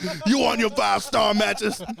You want your 5-star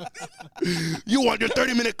matches? You want your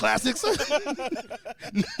 30-minute classics?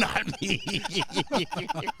 Not me.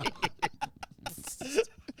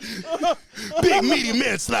 Big meaty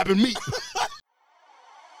man slapping meat.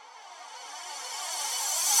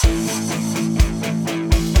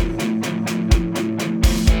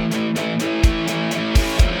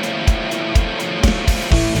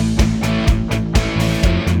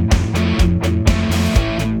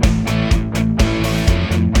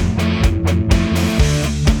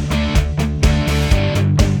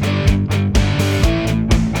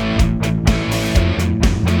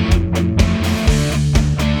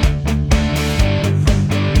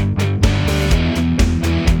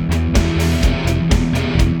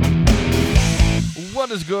 What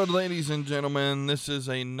is good, ladies and gentlemen? This is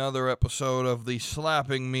another episode of the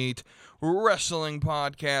Slapping Meat Wrestling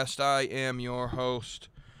Podcast. I am your host,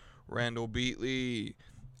 Randall Beatley.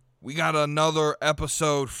 We got another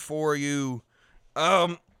episode for you.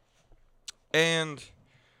 And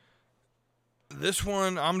this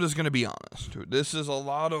one, I'm just going to be honest. This is a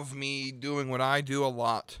lot of me doing what I do a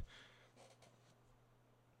lot.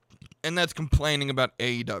 And that's complaining about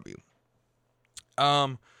AEW.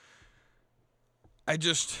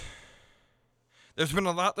 There's been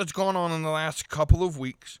a lot that's gone on in the last couple of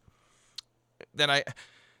weeks that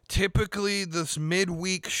typically this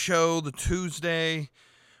midweek show, the Tuesday,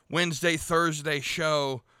 Wednesday, Thursday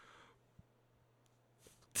show,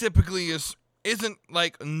 typically isn't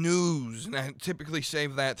like news, and I typically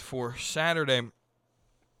save that for Saturday's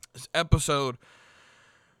episode.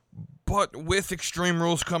 But with Extreme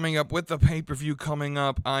Rules coming up, with the pay-per-view coming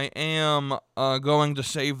up, I am going to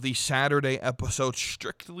save the Saturday episode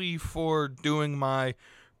strictly for doing my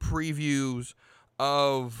previews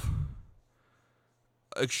of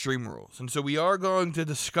Extreme Rules. And so we are going to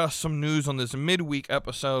discuss some news on this midweek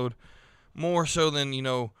episode, more so than,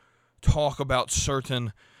 talk about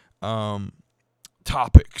certain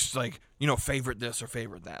topics, like, favorite this or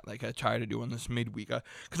favorite that, like I try to do on this midweek.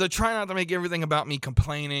 Because I try not to make everything about me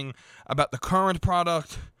complaining about the current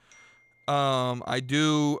product. I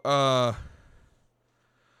do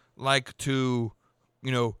like to,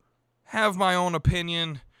 have my own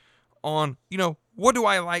opinion on, what do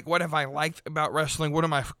I like, what have I liked about wrestling, what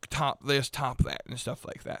am I top this, top that, and stuff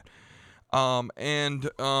like that.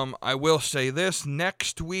 I will say this,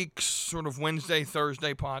 next week's sort of Wednesday,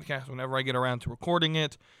 Thursday podcast, whenever I get around to recording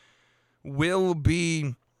it, will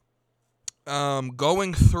be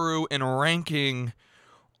going through and ranking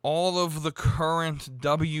all of the current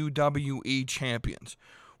WWE champions.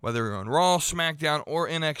 Whether you're on Raw, SmackDown, or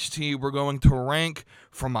NXT, we're going to rank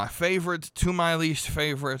from my favorite to my least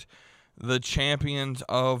favorite the champions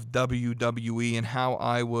of WWE and how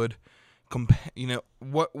I would compare,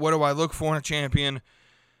 what do I look for in a champion,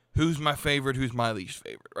 who's my favorite, who's my least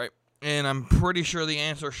favorite, right? And I'm pretty sure the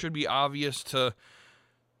answer should be obvious to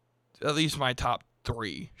at least my top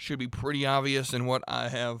three. Should be pretty obvious in what I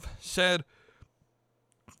have said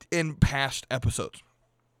in past episodes.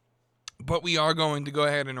 But we are going to go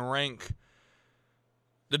ahead and rank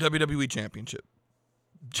the WWE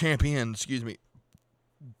champions, excuse me.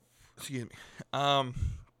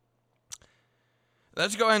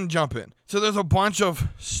 Let's go ahead and jump in. So there's a bunch of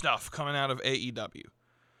stuff coming out of AEW.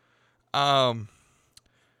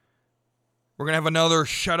 We're going to have another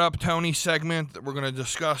Shut Up Tony segment. We're going to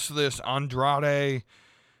discuss this Andrade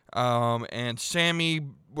and Sammy,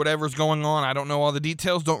 whatever's going on. I don't know all the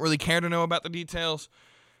details. Don't really care to know about the details.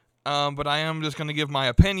 But I am just going to give my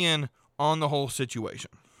opinion on the whole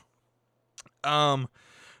situation.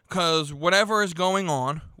 Because whatever is going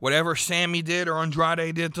on, whatever Sammy did or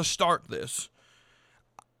Andrade did to start this,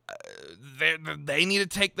 they need to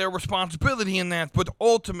take their responsibility in that. But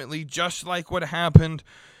ultimately, just like what happened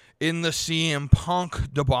in the CM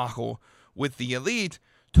Punk debacle with the Elite,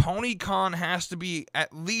 Tony Khan has to be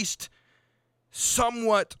at least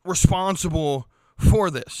somewhat responsible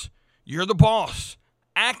for this. You're the boss.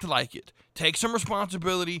 Act like it. Take some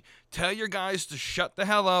responsibility. Tell your guys to shut the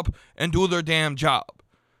hell up and do their damn job.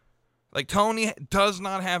 Like, Tony does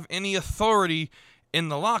not have any authority in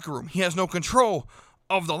the locker room. He has no control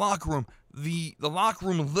of the locker room. The locker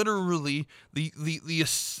room, literally, the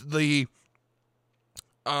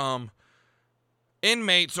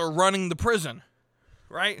inmates are running the prison,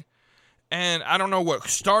 right? And I don't know what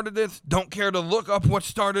started it. Don't care to look up what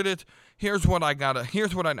started it. Here's what I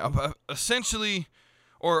know. Essentially,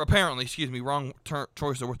 or apparently, wrong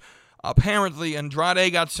choice of words. Apparently,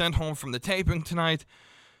 Andrade got sent home from the taping tonight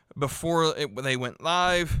before they went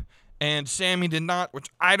live, and Sammy did not, which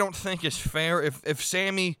I don't think is fair. If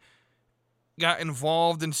Sammy got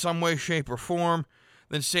involved in some way, shape, or form,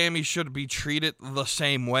 then Sammy should be treated the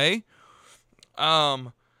same way.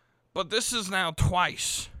 But this is now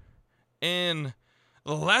twice in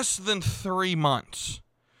less than 3 months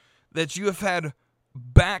that you have had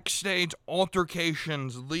backstage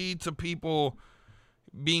altercations lead to people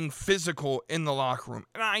being physical in the locker room.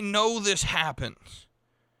 And I know this happens.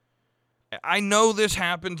 I know this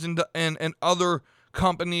happens in other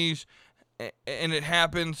companies, and it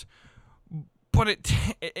happens, but it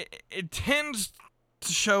tends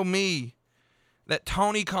to show me that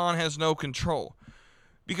Tony Khan has no control.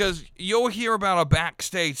 Because you'll hear about a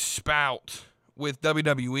backstage spout with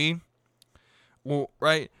WWE,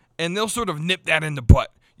 right? And they'll sort of nip that in the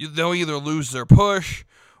butt. They'll either lose their push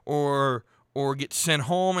or get sent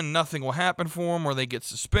home and nothing will happen for them, or they get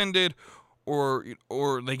suspended, or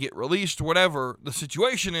they get released, whatever the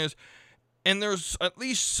situation is. And there's at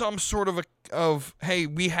least some sort of hey,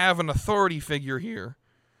 we have an authority figure here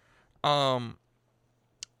that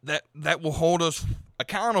will hold us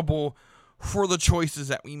accountable for the choices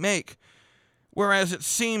that we make. Whereas it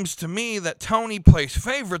seems to me that Tony plays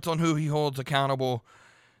favorites on who he holds accountable,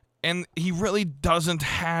 and he really doesn't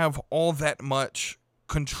have all that much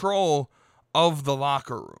control of the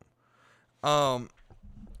locker room.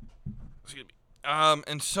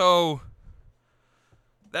 And so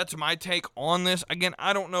that's my take on this. Again,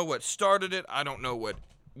 I don't know what started it. I don't know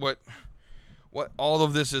what all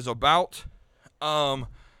of this is about. And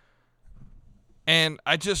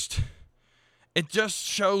it just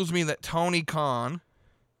shows me that Tony Khan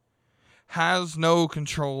has no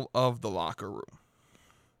control of the locker room.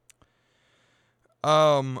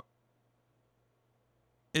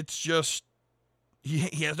 It's just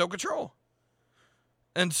he has no control.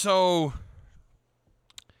 And so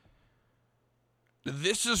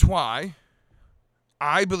this is why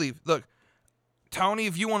I believe, look, Tony,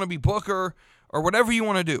 if you want to be Booker or whatever you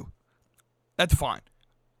want to do, that's fine.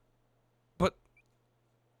 But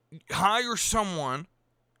hire someone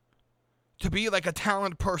to be like a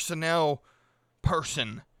talent personnel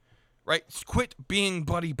person, right? Quit being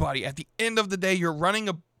buddy-buddy. At the end of the day, you're running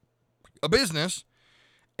a business,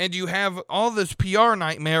 and you have all this PR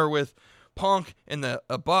nightmare with Punk and the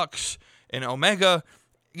Bucks and Omega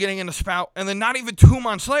getting in a spout, and then not even 2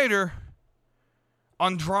 months later,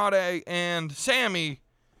 Andrade and Sammy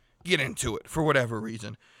get into it for whatever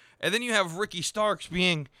reason. And then you have Ricky Starks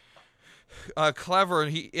being clever,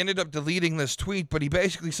 and he ended up deleting this tweet, but he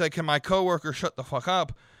basically said, can my coworker shut the fuck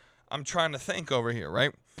up? I'm trying to think over here,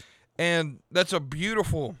 right? And that's a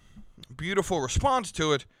beautiful, beautiful response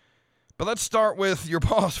to it. But let's start with your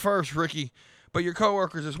boss first, Ricky, but your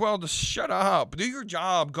coworkers as well. Just shut up. Do your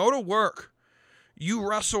job. Go to work. You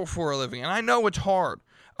wrestle for a living, and I know it's hard.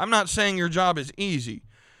 I'm not saying your job is easy,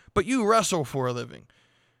 but you wrestle for a living,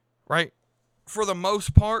 right? For the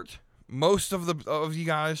most part, most of you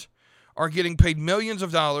guys are getting paid millions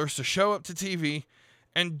of dollars to show up to TV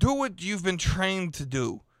and do what you've been trained to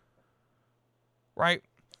do, right?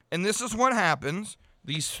 And this is what happens.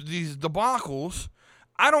 These debacles.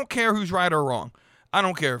 I don't care who's right or wrong. I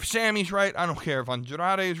don't care if Sammy's right. I don't care if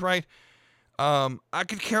Andrade is right. I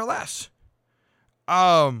could care less.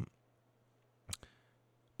 But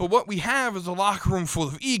what we have is a locker room full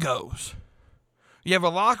of egos. You have a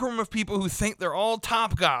locker room of people who think they're all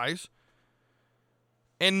top guys,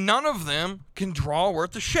 and none of them can draw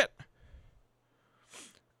worth a shit.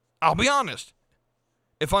 I'll be honest.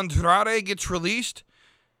 If Andrade gets released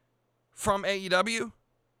from AEW,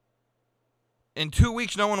 in 2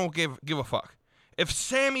 weeks, no one will give a fuck. If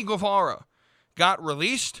Sammy Guevara got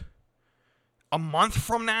released a month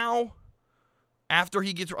from now,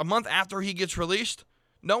 a month after he gets released,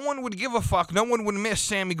 no one would give a fuck. No one would miss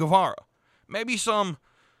Sammy Guevara. Maybe some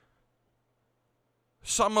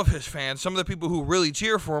of his fans, some of the people who really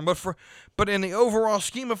cheer for him, but in the overall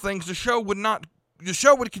scheme of things, the show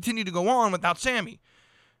would continue to go on without Sammy,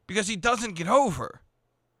 because he doesn't get over.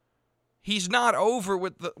 He's not over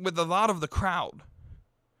with a lot of the crowd.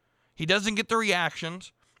 He doesn't get the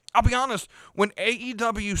reactions. I'll be honest, when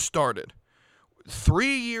AEW started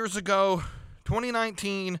 3 years ago,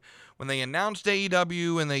 2019, when they announced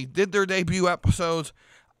AEW and they did their debut episodes,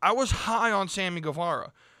 I was high on Sammy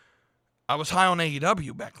Guevara. I was high on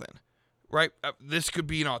AEW back then, right? This could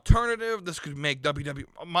be an alternative. This could make WWE.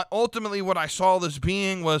 Ultimately, what I saw this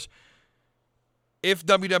being was, if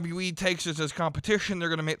WWE takes this as competition, they're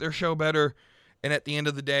going to make their show better. And at the end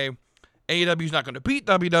of the day, AEW is not going to beat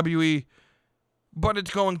WWE, but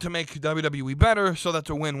it's going to make WWE better, so that's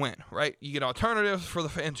a win-win, right? You get alternatives for the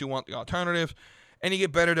fans who want the alternatives, and you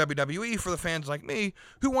get better WWE for the fans like me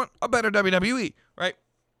who want a better WWE, right?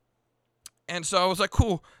 And so I was like,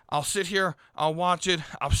 cool, I'll sit here, I'll watch it,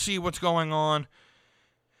 I'll see what's going on.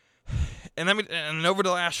 and over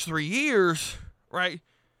the last 3 years, right?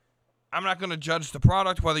 I'm not going to judge the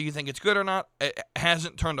product, whether you think it's good or not. It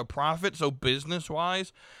hasn't turned a profit, so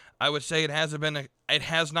business-wise, I would say it has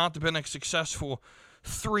not been a successful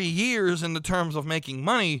 3 years in the terms of making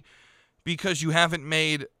money, because you haven't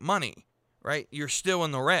made money, right? You're still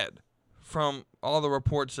in the red from all the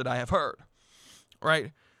reports that I have heard,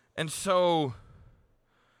 right? And so,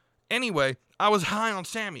 anyway, I was high on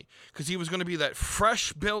Sammy because he was going to be that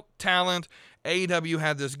fresh-built talent. AEW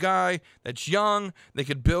had this guy that's young, they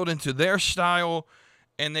could build into their style,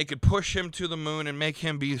 and they could push him to the moon and make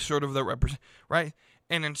him be sort of the right?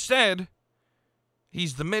 And instead,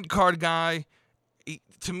 he's the mid-card guy.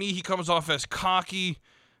 To me, he comes off as cocky,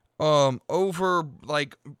 over,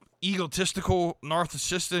 like, egotistical,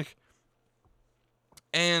 narcissistic.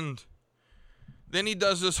 And then he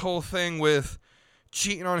does this whole thing with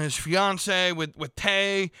cheating on his fiance with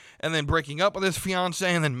Tay, and then breaking up with his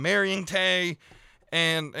fiance, and then marrying Tay,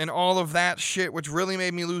 and all of that shit, which really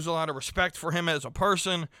made me lose a lot of respect for him as a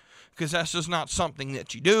person, because that's just not something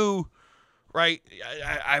that you do, right?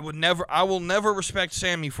 I will never respect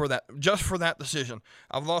Sammy for that, just for that decision.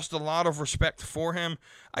 I've lost a lot of respect for him.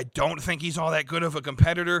 I don't think he's all that good of a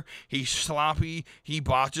competitor. He's sloppy. He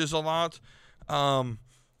botches a lot.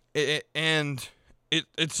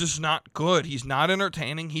 It's just not good. He's not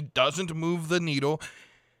entertaining. He doesn't move the needle.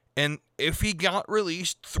 And if he got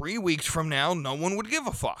released 3 weeks from now, no one would give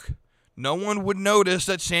a fuck. No one would notice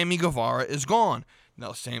that Sammy Guevara is gone.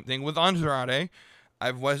 Now, same thing with Andrade.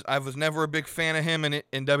 I was never a big fan of him in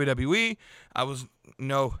WWE.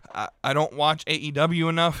 I don't watch AEW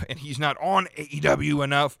enough, and he's not on AEW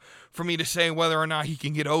enough for me to say whether or not he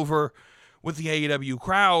can get over with the AEW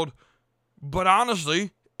crowd. But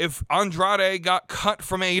honestly, if Andrade got cut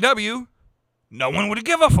from AEW, no one would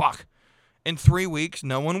give a fuck. In 3 weeks,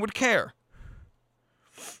 no one would care.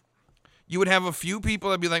 You would have a few people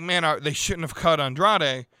that'd be like, man, they shouldn't have cut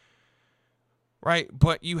Andrade, right?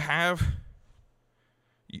 But you have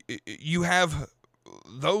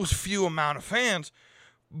those few amount of fans,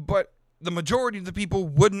 but the majority of the people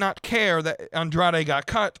would not care that Andrade got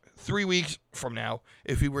cut 3 weeks from now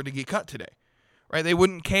if he were to get cut today, right? They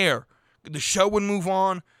wouldn't care. The show would move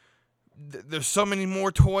on. There's so many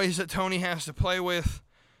more toys that Tony has to play with,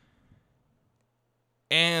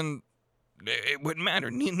 and it wouldn't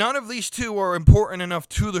matter. None of these two are important enough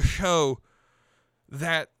to the show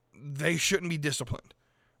that they shouldn't be disciplined,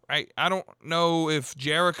 right? I don't know if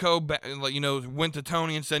Jericho, went to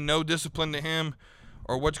Tony and said no discipline to him,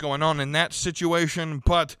 or what's going on in that situation,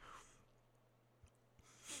 but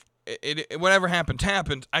whatever happened.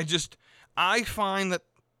 I find that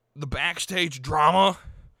the backstage drama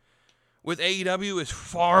with AEW is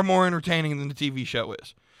far more entertaining than the TV show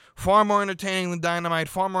is. Far more entertaining than Dynamite,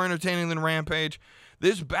 far more entertaining than Rampage.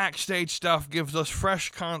 This backstage stuff gives us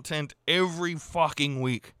fresh content every fucking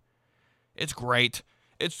week. It's great.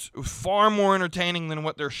 It's far more entertaining than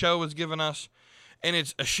what their show has given us. And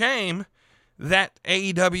it's a shame that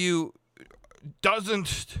AEW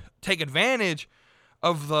doesn't take advantage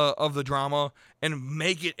of the drama and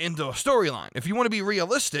make it into a storyline. If you want to be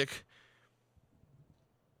realistic,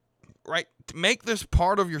 right, make this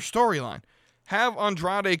part of your storyline. Have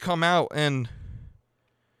Andrade come out and,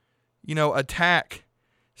 attack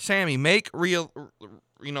Sammy. Make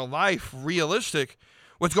life realistic.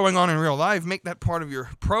 What's going on in real life, make that part of your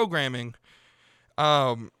programming.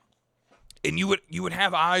 And you would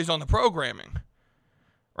have eyes on the programming,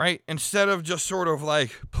 right? Instead of just sort of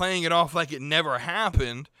like playing it off like it never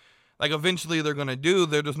happened. Like eventually they're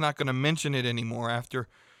just not going to mention it anymore after,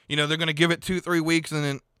 they're going to give it 2-3 weeks and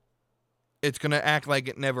then it's going to act like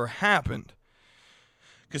it never happened.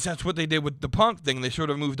 Because that's what they did with the Punk thing. They sort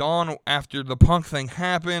of moved on after the Punk thing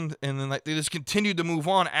happened, and then they just continued to move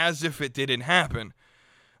on as if it didn't happen.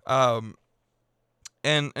 So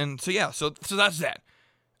that's that.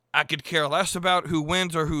 I could care less about who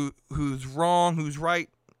wins or who's wrong, who's right.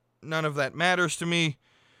 None of that matters to me.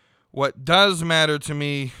 What does matter to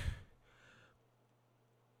me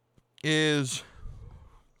is,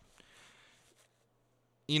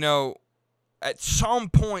 at some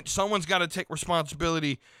point, someone's got to take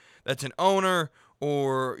responsibility that's an owner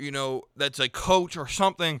or, that's a coach or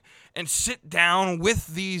something, and sit down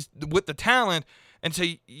with the talent and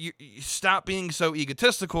say, you stop being so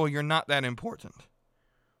egotistical, you're not that important,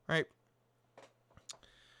 right?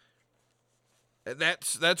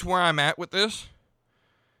 That's where I'm at with this.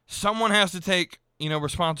 Someone has to take,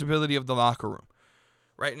 responsibility of the locker room,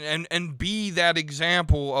 right? And be that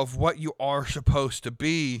example of what you are supposed to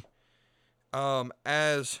be.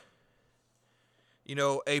 As,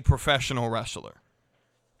 a professional wrestler.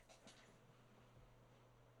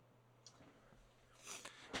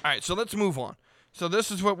 All right, so let's move on. So this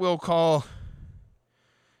is what we'll call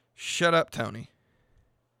Shut Up, Tony.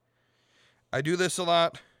 I do this a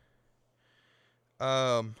lot.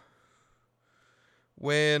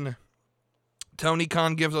 When Tony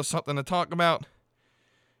Khan gives us something to talk about,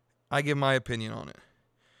 I give my opinion on it.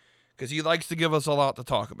 Because he likes to give us a lot to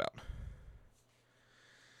talk about.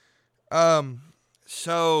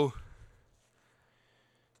 So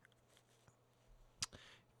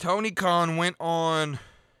Tony Khan went on,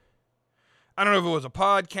 I don't know if it was a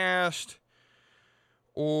podcast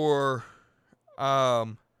or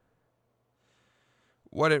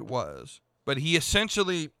what it was, but he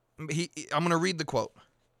essentially, I'm going to read the quote.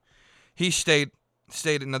 He stated,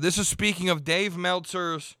 now this is speaking of Dave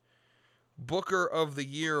Meltzer's Booker of the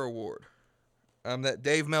Year award that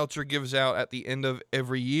Dave Meltzer gives out at the end of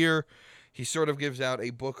every year. He sort of gives out a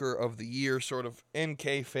Booker of the Year, sort of in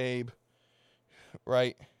kayfabe,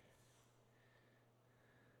 right?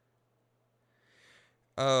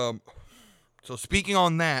 So speaking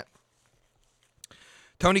on that,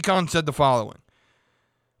 Tony Khan said the following,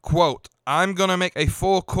 quote, I'm going to make a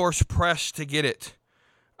full course press to get it.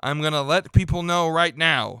 I'm going to let people know right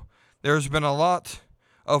now, there's been a lot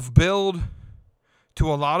of build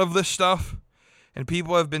to a lot of this stuff, and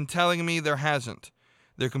people have been telling me there hasn't.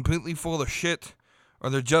 They're completely full of shit,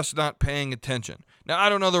 or they're just not paying attention. Now, I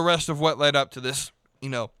don't know the rest of what led up to this,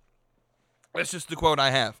 That's just the quote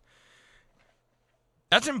I have.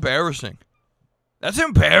 That's embarrassing. That's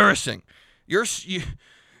embarrassing. You're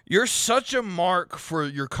such a mark for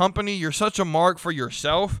your company. You're such a mark for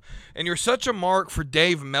yourself. And you're such a mark for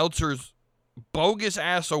Dave Meltzer's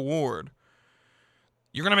bogus-ass award.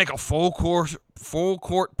 You're going to make a full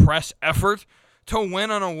court press effort to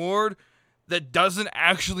win an award that doesn't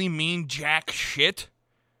actually mean jack shit?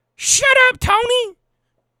 Shut up, Tony!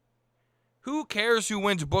 Who cares who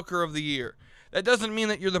wins Booker of the Year? That doesn't mean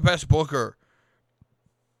that you're the best booker.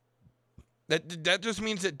 That just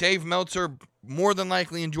means that Dave Meltzer more than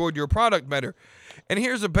likely enjoyed your product better. And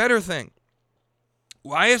here's a better thing.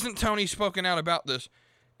 Why hasn't Tony spoken out about this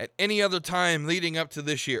at any other time leading up to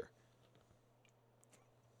this year?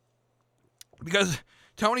 Because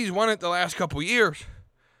Tony's won it the last couple years.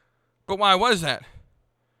 But why was that?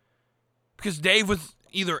 Because Dave was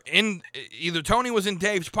either Tony was in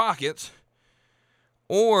Dave's pockets,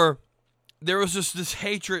 or there was just this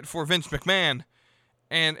hatred for Vince McMahon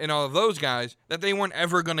and all of those guys that they weren't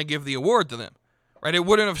ever going to give the award to them. Right? It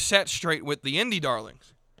wouldn't have sat straight with the indie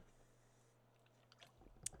darlings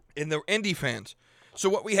and the indie fans. So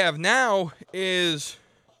what we have now is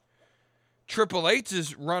Triple H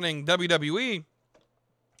is running WWE,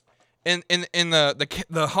 and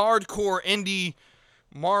the hardcore indie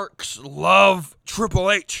marks love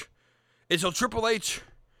Triple H. And so Triple H,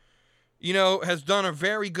 has done a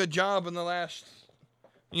very good job in the last,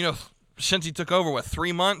 since he took over,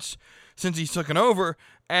 3 months since he's taken over,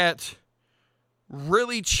 at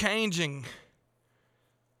really changing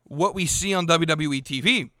what we see on WWE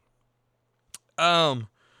TV. And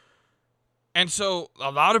so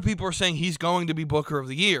a lot of people are saying he's going to be Booker of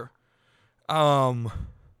the Year. Even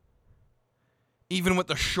with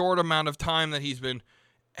the short amount of time that he's been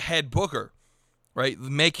head booker, right,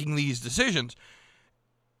 making these decisions.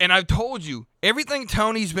 And I've told you, everything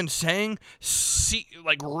Tony's been saying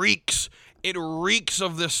reeks. It reeks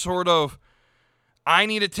of this sort of, I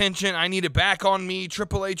need attention, I need it back on me,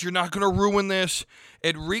 Triple H, you're not going to ruin this.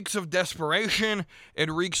 It reeks of desperation. It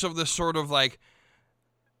reeks of this sort of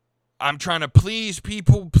I'm trying to please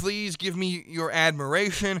people, please give me your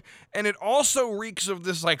admiration. And it also reeks of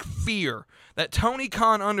this fear that Tony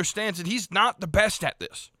Khan understands that he's not the best at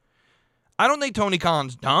this. I don't think Tony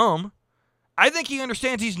Khan's dumb. I think he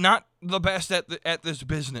understands he's not the best at this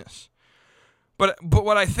business. But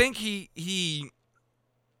what I think he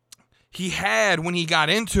had when he got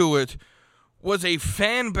into it was a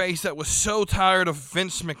fan base that was so tired of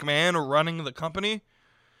Vince McMahon running the company.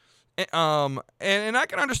 And I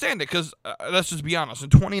can understand it because, let's just be honest, in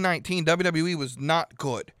 2019, WWE was not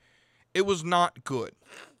good. It was not good.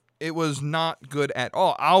 It was not good at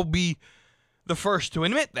all. I'll be the first to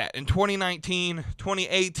admit that. In 2019,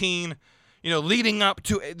 2018, leading up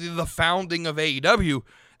to the founding of AEW,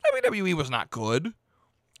 WWE was not good.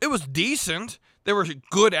 It was decent. There were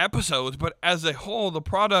good episodes, but as a whole, the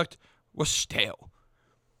product was stale.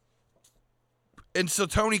 And so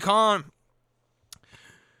Tony Khan,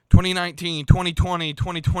 2019, 2020,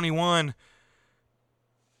 2021,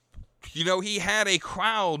 he had a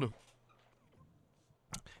crowd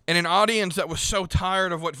and an audience that was so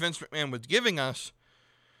tired of what Vince McMahon was giving us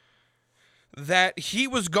that he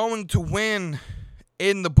was going to win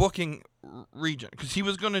in the booking region because he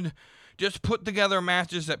was going to just put together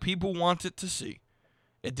matches that people wanted to see.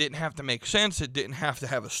 It didn't have to make sense. It didn't have to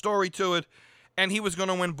have a story to it. And he was going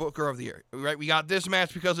to win Booker of the Year, right? We got this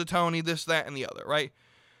match because of Tony, this, that, and the other, right?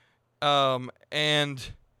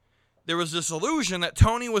 And there was this illusion that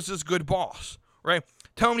Tony was this good boss, right?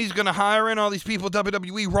 Tony's going to hire in all these people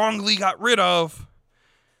WWE wrongly got rid of.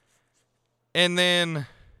 And then,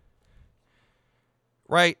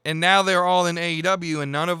 right, and now they're all in AEW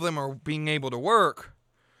and none of them are being able to work.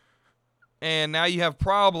 And now you have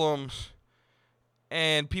problems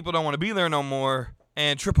and people don't want to be there no more.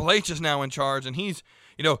 And Triple H is now in charge and he's,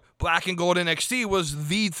 Black and Gold NXT was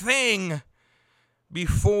the thing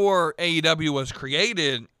before AEW was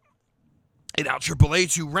created. And now Triple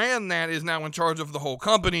H, who ran that, is now in charge of the whole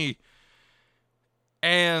company.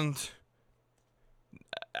 And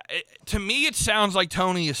to me, it sounds like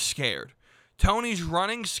Tony is scared. Tony's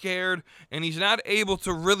running scared, and he's not able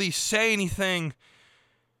to really say anything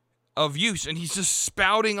of use. And he's just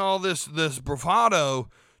spouting all this bravado,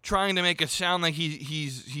 trying to make it sound like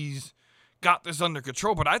he's got this under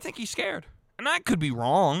control. But I think he's scared. And I could be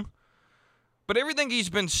wrong. But everything he's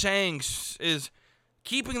been saying is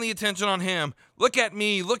keeping the attention on him. Look at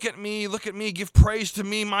me, look at me, look at me. Give praise to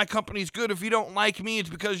me. My company's good. If you don't like me, it's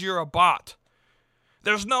because you're a bot.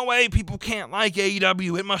 There's no way people can't like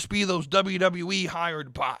AEW. It must be those WWE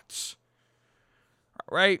hired bots.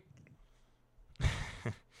 Right?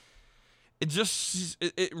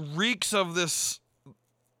 It reeks of this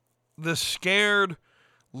scared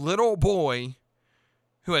little boy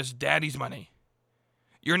who has daddy's money.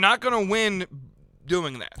 You're not going to win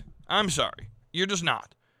doing that. I'm sorry. You're just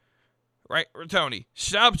not. Right? Tony,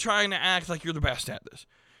 stop trying to act like you're the best at this.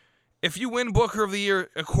 If you win Booker of the Year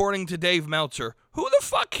according to Dave Meltzer, who the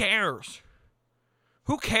fuck cares?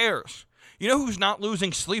 Who cares? You know who's not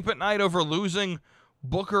losing sleep at night over losing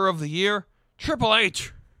Booker of the Year? Triple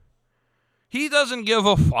H. He doesn't give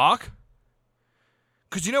a fuck.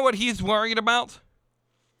 Because you know what he's worried about?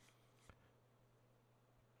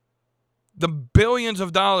 The billions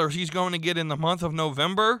of dollars he's going to get in the month of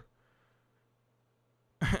November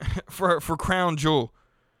for Crown Jewel.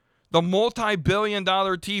 The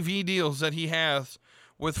multi-billion-dollar TV deals that he has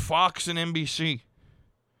with Fox and NBC.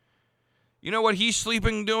 You know what he's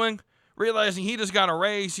sleeping doing? Realizing he just got a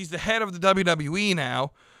raise. He's the head of the WWE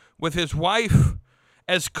now with his wife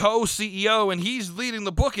as co-CEO, and he's leading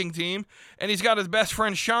the booking team, and he's got his best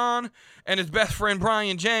friend Sean and his best friend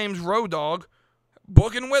Brian James, Road Dogg,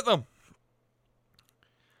 booking with him.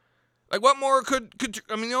 Like, what more could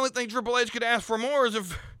the only thing Triple H could ask for more is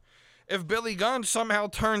if Billy Gunn somehow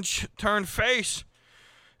turned face,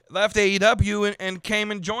 left AEW and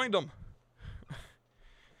came and joined them.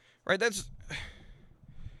 Right?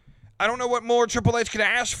 I don't know what more Triple H could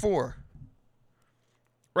ask for.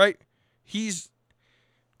 Right?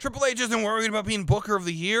 Triple H isn't worried about being Booker of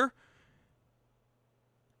the Year.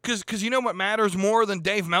 Because you know what matters more than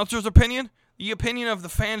Dave Meltzer's opinion? The opinion of the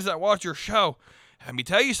fans that watch your show. Let me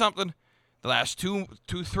tell you something. The last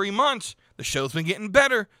 3 months, the show's been getting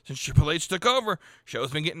better since Triple H took over. Show's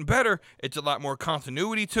been getting better. It's a lot more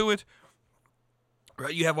continuity to it.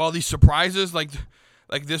 Right? You have all these surprises like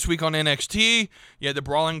this week on NXT. You had the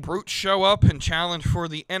Brawling Brutes show up and challenge for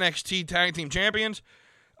the NXT Tag Team Champions.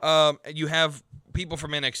 You have people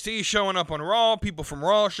from NXT showing up on Raw, people from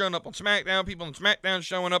Raw showing up on SmackDown, people on SmackDown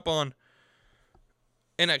showing up on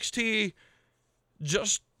NXT.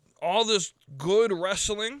 Just all this good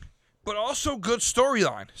wrestling, but also good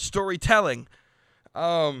storytelling.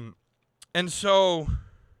 And so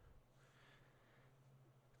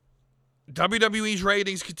WWE's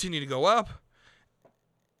ratings continue to go up.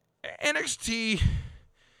 NXT's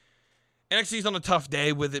on a tough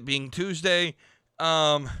day with it being Tuesday.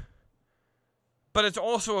 But it's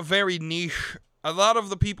also a very niche. A lot of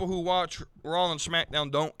the people who watch Raw and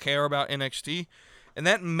SmackDown don't care about NXT. And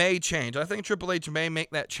that may change. I think Triple H may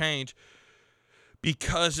make that change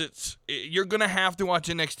because you're going to have to watch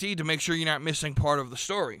NXT to make sure you're not missing part of the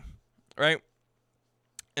story, right?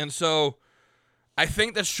 And so I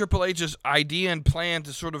think that's Triple H's idea and plan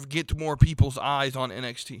to sort of get more people's eyes on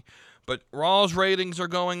NXT. But Raw's ratings are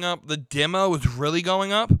going up. The demo is really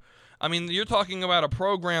going up. I mean, you're talking about a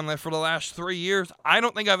program that for the last 3 years, I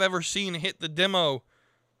don't think I've ever seen hit the demo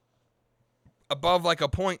above like a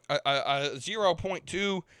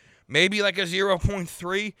 0.2, maybe like a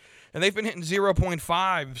 0.3, and they've been hitting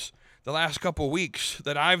 0.5s the last couple weeks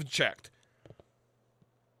that I've checked.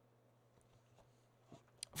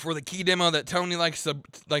 For the key demo that Tony likes to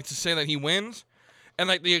say that he wins, and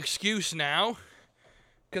like the excuse now,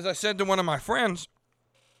 because I said to one of my friends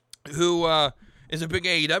who is a big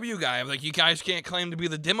AEW guy, I'm like, you guys can't claim to be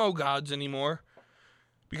the demo gods anymore.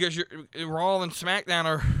 because Raw and SmackDown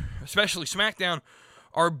especially SmackDown,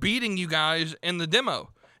 are beating you guys in the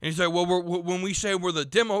demo. And you say, well, when we say we're the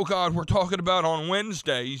demo god, we're talking about on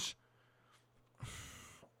Wednesdays.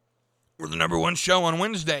 We're the number one show on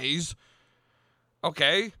Wednesdays.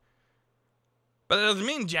 Okay. But that doesn't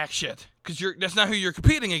mean jack shit, because that's not who you're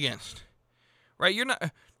competing against. Right? You're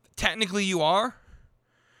not, technically you are,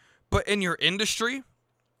 but in your industry,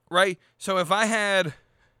 right? So if I had,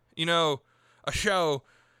 a show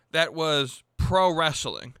that was pro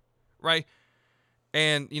wrestling, right?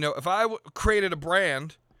 And, if I created a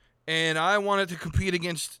brand and I wanted to compete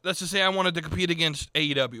against, let's just say I wanted to compete against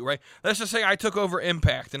AEW, right? Let's just say I took over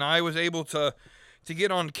Impact and I was able to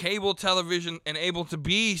get on cable television and able to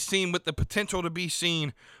be seen with the potential to be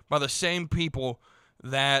seen by the same people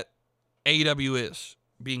that AEW is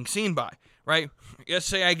being seen by, right? Let's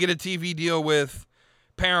say I get a TV deal with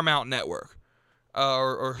Paramount Network,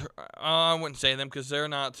 or I wouldn't say them because they're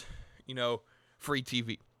not, free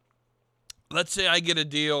TV. Let's say I get a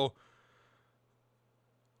deal,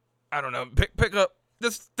 I don't know, pick up,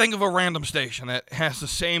 just think of a random station that has the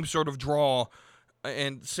same sort of draw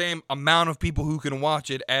and same amount of people who can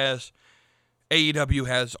watch it as AEW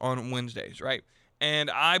has on Wednesdays, right?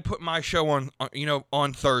 And I put my show on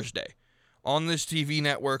Thursday on this TV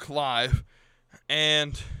network live,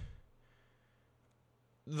 and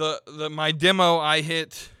my demo I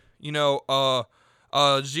hit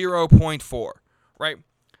 0.4, right?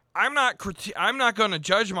 I'm not going to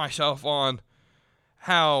judge myself on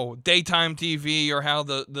how daytime TV or how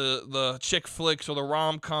the chick flicks or the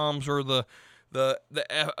rom-coms or the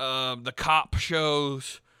cop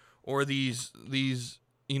shows or these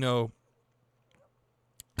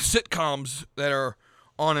sitcoms that are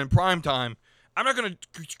on in prime time. I'm not going to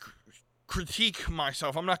critique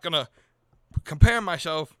myself. I'm not going to compare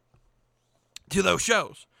myself to those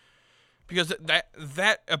shows, because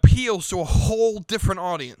that appeals to a whole different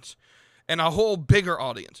audience and a whole bigger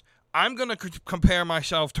audience. I'm going to compare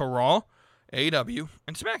myself to Raw, AEW,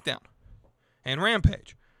 and SmackDown, and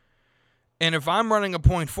Rampage. And if I'm running a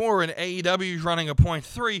 0.4 and AEW is running a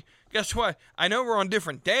 0.3, guess what? I know we're on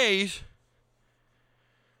different days,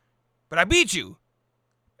 but I beat you,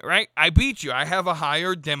 right? I beat you. I have a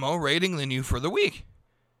higher demo rating than you for the week.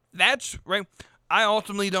 That's right. I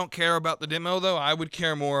ultimately don't care about the demo, though. I would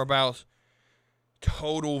care more about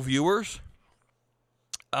total viewers,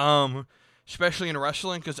 especially in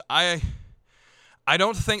wrestling, because I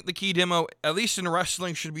don't think the key demo, at least in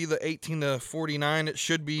wrestling, should be the 18 to 49. It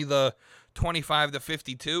should be the 25 to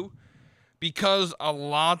 52, because a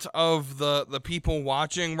lot of the people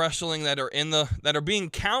watching wrestling that are being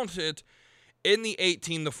counted in the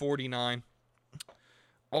 18 to 49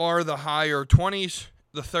 are the higher 20s,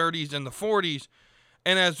 the 30s, and the 40s,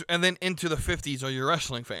 and then into the 50s are your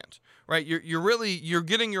wrestling fans, right? You're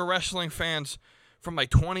getting your wrestling fans from like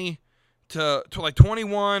 20 to like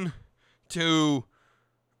 21 to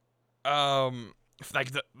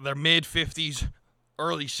like their mid 50s,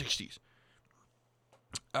 early 60s.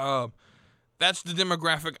 That's the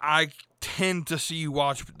demographic I tend to see you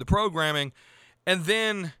watch the programming, and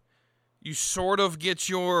then you sort of get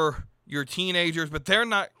your teenagers, but they're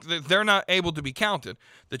not able to be counted.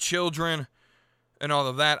 The children and all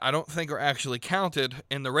of that, I don't think are actually counted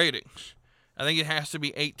in the ratings. I think it has to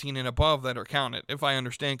be 18 and above that are counted, if I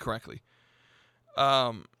understand correctly.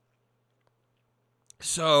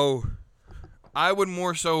 So I would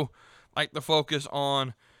more so like to focus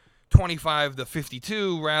on 25 to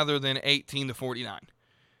 52 rather than 18 to 49.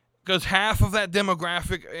 Because half of that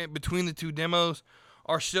demographic between the two demos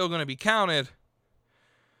are still going to be counted,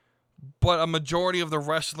 but a majority of the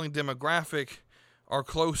wrestling demographic are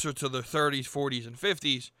closer to the 30s, 40s, and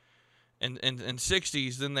 50s and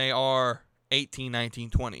 60s than they are 18, 19,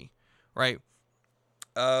 20, right?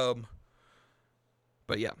 But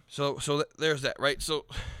yeah, so there's that, right? So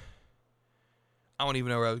I don't even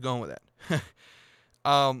know where I was going with that.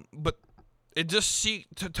 But it just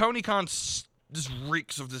Tony Khan just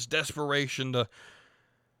reeks of this desperation to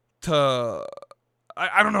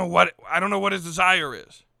I don't know what his desire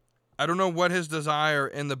is. I don't know what his desire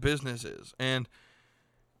in the business is, and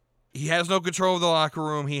he has no control of the locker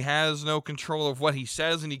room. He has no control of what he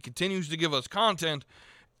says, and he continues to give us content.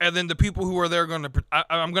 And then the people who are there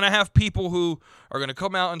I'm going to have people who are going to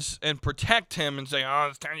come out and protect him and say, "Oh,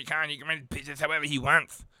 it's Tony Khan. You can make business however he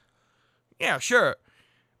wants." Yeah, sure.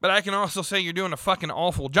 But I can also say you're doing a fucking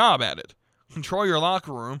awful job at it. Control your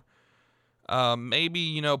locker room.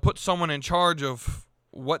 Maybe, put someone in charge of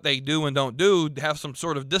what they do and don't do. Have some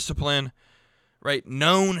sort of discipline, right?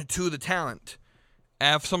 Known to the talent.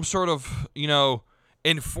 Have some sort of,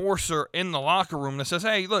 enforcer in the locker room that says,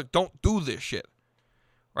 "Hey, look, don't do this shit."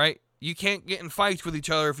 right? You can't get in fights with each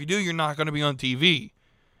other. If you do, you're not going to be on TV,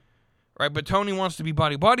 right? But Tony wants to be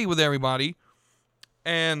buddy-buddy with everybody,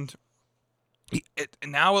 and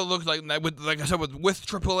now it looks like I said, with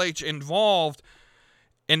Triple H involved,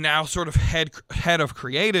 and now sort of head of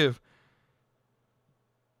creative.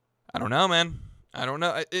 I don't know, man. I don't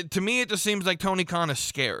know. To me, it just seems like Tony Khan is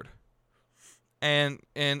scared. And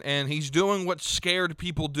he's doing what scared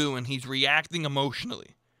people do, and he's reacting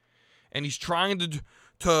emotionally. And he's trying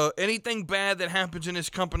to anything bad that happens in his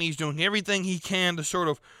company, he's doing everything he can to sort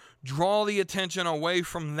of draw the attention away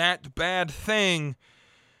from that bad thing.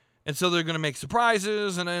 And so they're going to make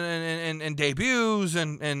surprises and debuts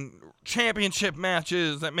and championship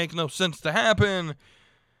matches that make no sense to happen.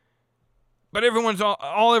 But everyone's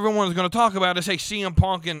going to talk about is, hey, CM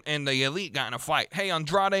Punk and the Elite got in a fight. Hey,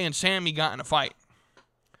 Andrade and Sammy got in a fight.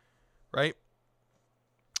 Right?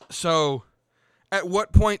 So, at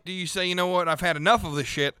what point do you say, you know what, I've had enough of this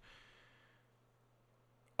shit?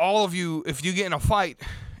 All of you, if you get in a fight,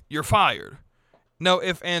 you're fired. No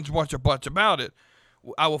ifs, ands, what's, or buts about it.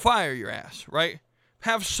 I will fire your ass, right?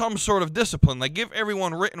 Have some sort of discipline. Like, give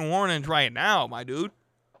everyone written warnings right now, my dude.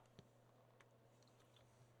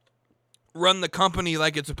 Run the company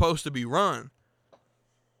like it's supposed to be run.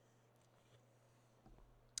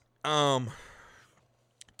 Don't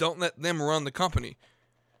let them run the company,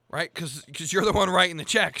 right? Because you're the one writing the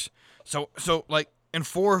checks. So like,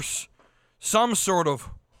 enforce some sort of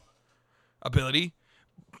ability,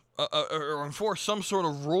 or enforce some sort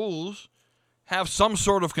of rules, have some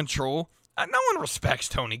sort of control. No one respects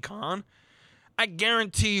Tony Khan. I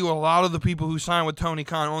guarantee you a lot of the people who sign with Tony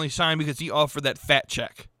Khan only sign because he offered that fat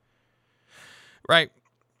check. Right?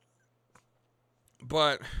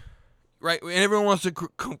 But, right, and everyone wants to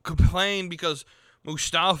complain because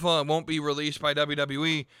Mustafa won't be released by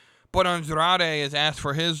WWE, but Andrade has asked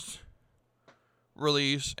for his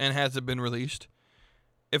release and hasn't been released.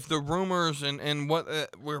 If the rumors and what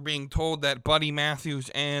we're being told that Buddy Matthews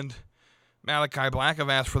and Malachi Black have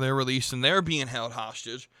asked for their release and they're being held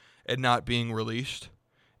hostage and not being released,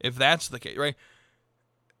 if that's the case, right?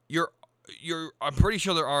 I'm pretty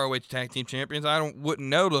sure they're ROH Tag Team Champions. Wouldn't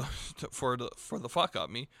know for the fuck up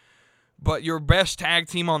me. But your best tag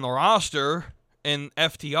team on the roster in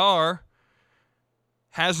FTR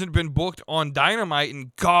hasn't been booked on Dynamite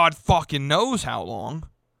in God fucking knows how long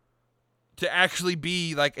to actually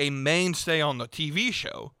be like a mainstay on the TV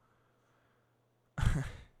show.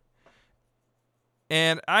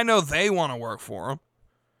 And I know they want to work for them.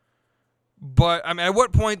 But, I mean, at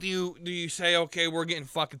what point do you say, okay, we're getting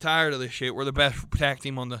fucking tired of this shit. We're the best tag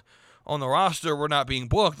team on the roster. We're not being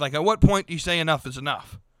booked. Like, at what point do you say enough is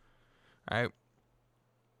enough? All right?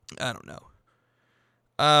 I don't know.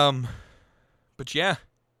 But yeah.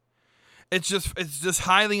 It's just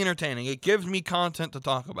highly entertaining. It gives me content to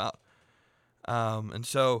talk about. And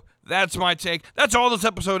so, that's my take. That's all this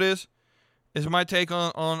episode is my take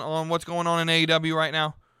on what's going on in AEW right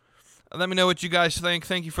now. Let me know what you guys think.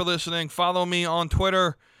 Thank you for listening. Follow me on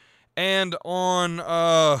Twitter and on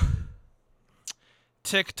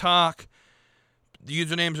TikTok. The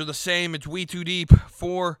usernames are the same. It's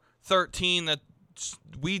We2Deep413. That's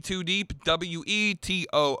We2Deep, WETOODEEP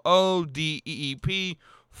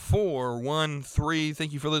 413.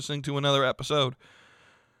 Thank you for listening to another episode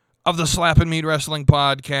of the Slap and Meat Wrestling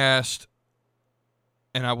Podcast.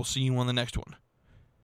 And I will see you on the next one.